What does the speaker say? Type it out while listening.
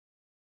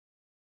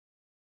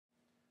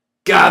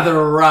Gather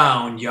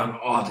around, young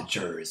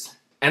auditors,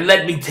 and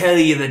let me tell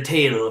you the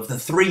tale of the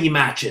 3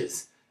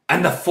 matches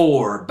and the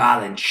 4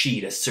 balance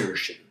sheet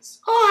assertions.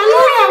 Oh, I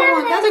love that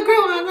one. That's a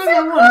great one. I love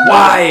that one.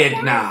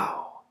 Quiet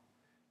now.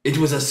 It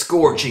was a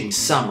scorching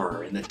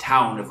summer in the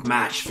town of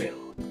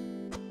Matchville,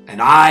 and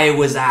I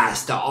was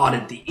asked to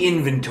audit the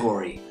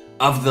inventory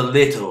of the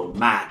Little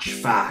Match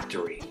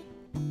Factory.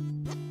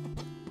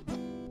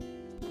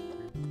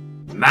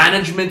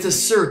 Management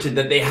asserted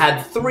that they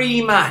had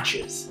 3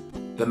 matches.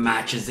 The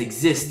matches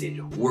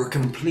existed, were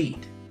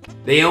complete.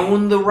 They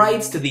owned the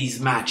rights to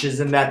these matches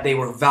and that they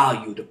were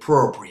valued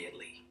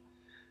appropriately.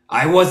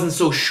 I wasn't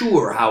so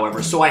sure,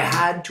 however, so I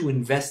had to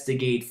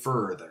investigate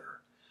further.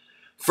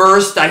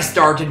 First, I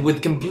started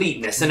with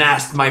completeness and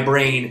asked my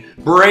brain,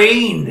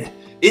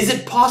 is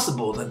it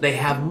possible that they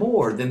have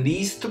more than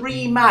these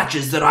 3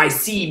 matches that I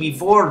see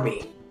before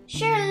me?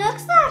 Sure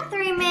looks like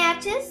 3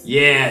 matches.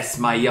 Yes,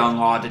 my young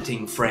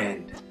auditing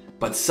friend,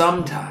 but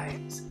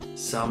sometimes,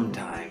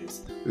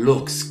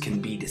 looks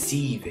can be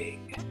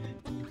deceiving.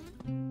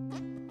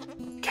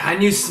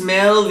 Can you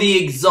smell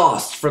the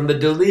exhaust from the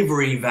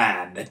delivery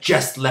van that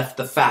just left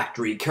the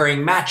factory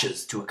carrying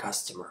matches to a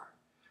customer?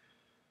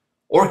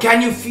 Or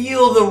can you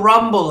feel the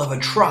rumble of a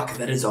truck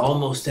that is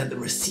almost at the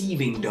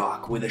receiving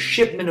dock with a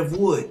shipment of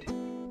wood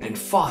and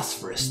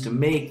phosphorus to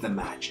make the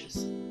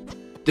matches?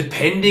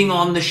 Depending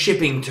on the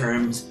shipping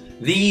terms,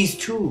 these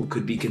too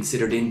could be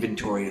considered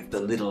inventory of the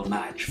Little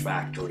Match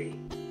Factory.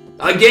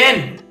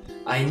 Again,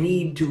 I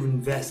need to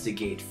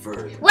investigate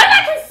further. What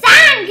about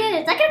consigned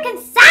goods? Like a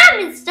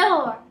consignment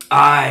store.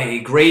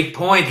 Aye, great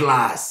point,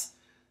 lass.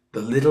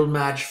 The Little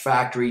Match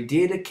Factory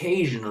did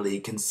occasionally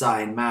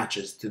consign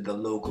matches to the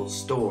local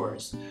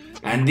stores,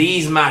 and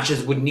these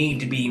matches would need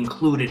to be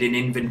included in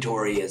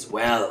inventory as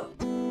well.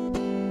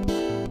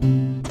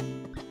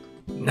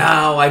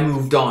 Now I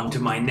moved on to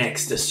my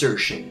next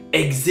assertion,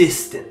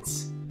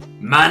 existence.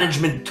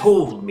 Management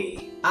told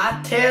me, I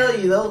tell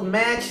you, those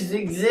matches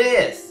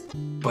exist.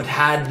 but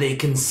had they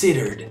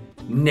considered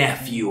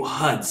Nephew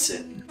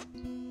Hudson?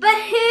 But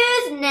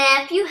who's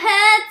Nephew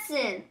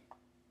Hudson?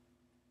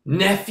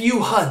 Nephew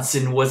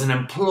Hudson was an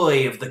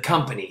employee of the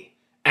company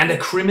and a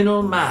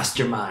criminal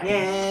mastermind.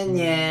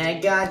 Yeah,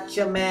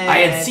 gotcha, man. I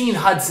had seen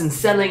Hudson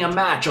selling a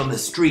match on the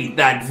street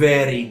that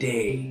very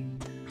day.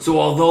 So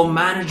although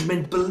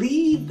management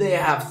believed they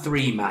have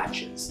 3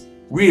 matches,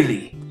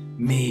 really,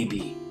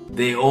 maybe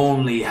they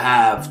only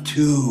have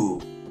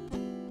 2.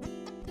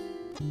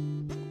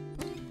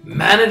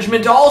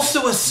 Management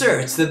also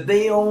asserts that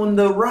they own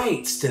the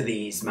rights to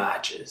these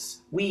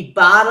matches. We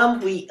bought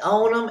them, we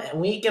own them, and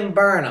we can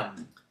burn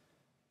them.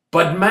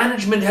 But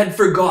management had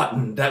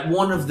forgotten that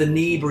one of the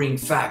neighboring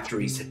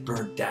factories had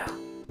burnt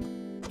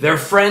down. Their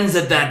friends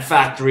at that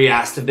factory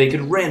asked if they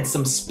could rent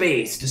some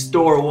space to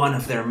store one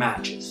of their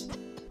matches.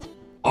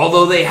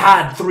 Although they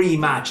had 3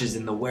 matches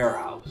in the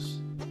warehouse,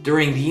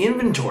 during the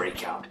inventory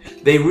count,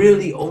 they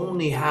really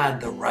only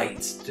had the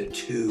rights to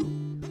 2.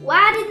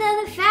 Why did the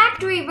other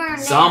factory burn down?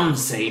 Some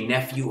say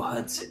Nephew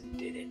Hudson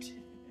did it.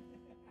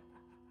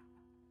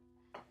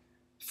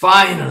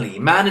 Finally,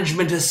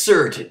 management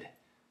asserted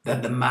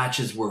that the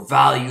matches were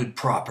valued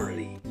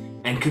properly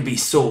and could be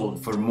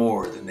sold for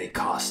more than they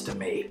cost to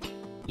make.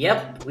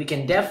 Yep, we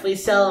can definitely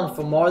sell them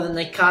for more than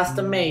they cost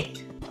to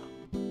make.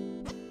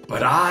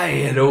 But I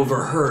had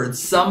overheard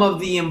some of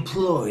the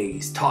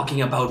employees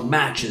talking about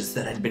matches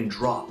that had been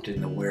dropped in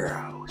the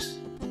warehouse.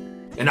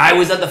 And I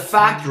was at the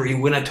factory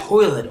when a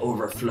toilet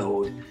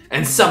overflowed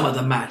and some of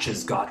the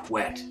matches got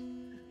wet.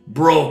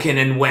 Broken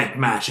and wet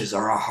matches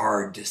are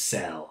hard to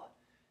sell.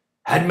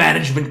 Had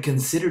management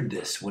considered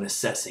this when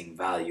assessing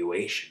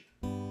valuation?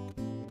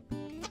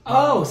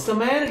 Oh, so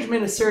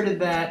management asserted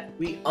that,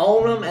 We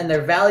own them and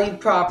they're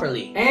valued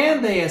properly.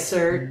 and they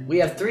assert, We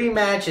have 3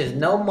 matches,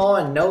 no more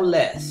and no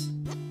less.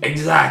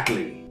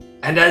 Exactly.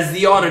 And as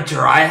the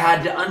auditor, I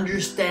had to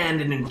understand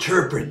and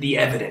interpret the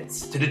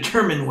evidence to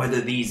determine whether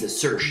these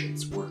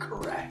assertions were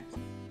correct.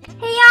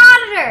 Hey,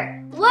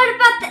 auditor, what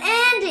about the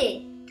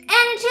ending? The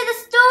ending to the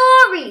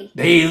story.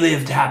 They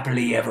lived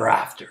happily ever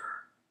after,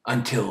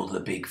 until the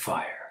big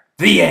fire.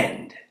 The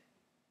end.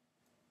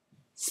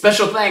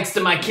 Special thanks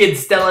to my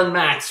kids Stella and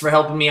Max for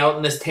helping me out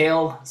in this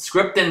tale.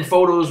 Script and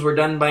photos were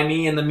done by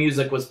me and the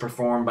music was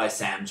performed by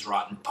Sam's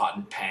Rotten Pot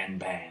and Pan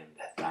Band.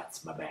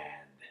 That's my band.